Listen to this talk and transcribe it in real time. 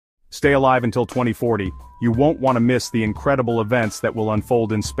Stay alive until 2040, you won't want to miss the incredible events that will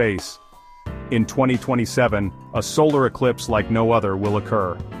unfold in space. In 2027, a solar eclipse like no other will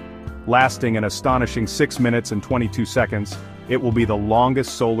occur. Lasting an astonishing 6 minutes and 22 seconds, it will be the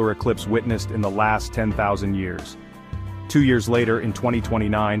longest solar eclipse witnessed in the last 10,000 years. 2 years later, in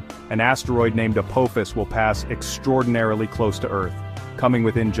 2029, an asteroid named Apophis will pass extraordinarily close to Earth, coming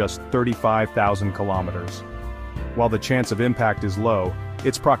within just 35,000 kilometers. While the chance of impact is low,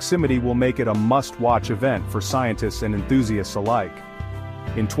 its proximity will make it a must-watch event for scientists and enthusiasts alike.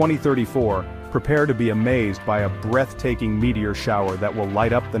 In 2034, prepare to be amazed by a breathtaking meteor shower that will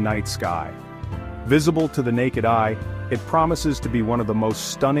light up the night sky. Visible to the naked eye, it promises to be one of the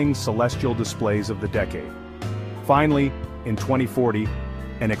most stunning celestial displays of the decade. Finally, in 2040,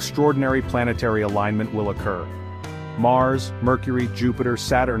 an extraordinary planetary alignment will occur. Mars, Mercury, Jupiter,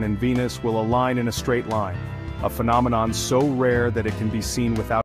 Saturn and Venus will align in a straight line, a phenomenon so rare that it can be seen without